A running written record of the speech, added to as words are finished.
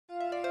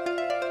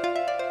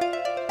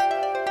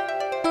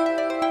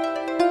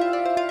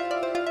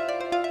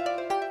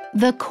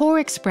The Core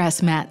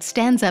Express mat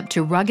stands up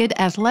to rugged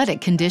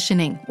athletic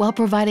conditioning while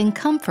providing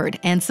comfort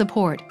and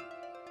support.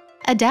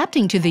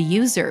 Adapting to the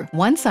user,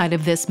 one side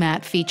of this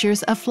mat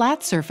features a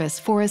flat surface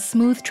for a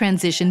smooth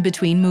transition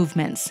between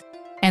movements,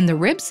 and the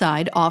rib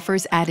side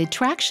offers added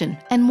traction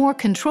and more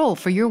control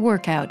for your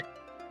workout.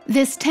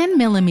 This 10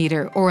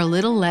 mm or a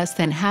little less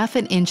than half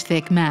an inch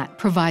thick mat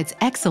provides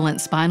excellent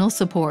spinal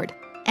support,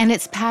 and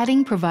its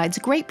padding provides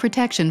great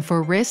protection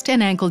for wrist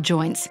and ankle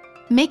joints,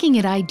 making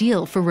it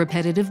ideal for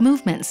repetitive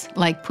movements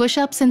like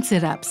push-ups and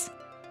sit-ups.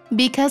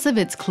 Because of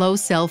its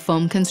closed-cell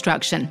foam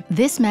construction,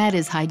 this mat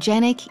is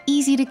hygienic,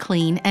 easy to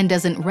clean, and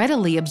doesn't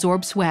readily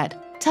absorb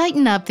sweat.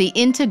 Tighten up the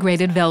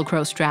integrated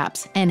Velcro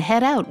straps and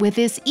head out with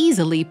this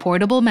easily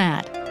portable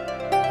mat.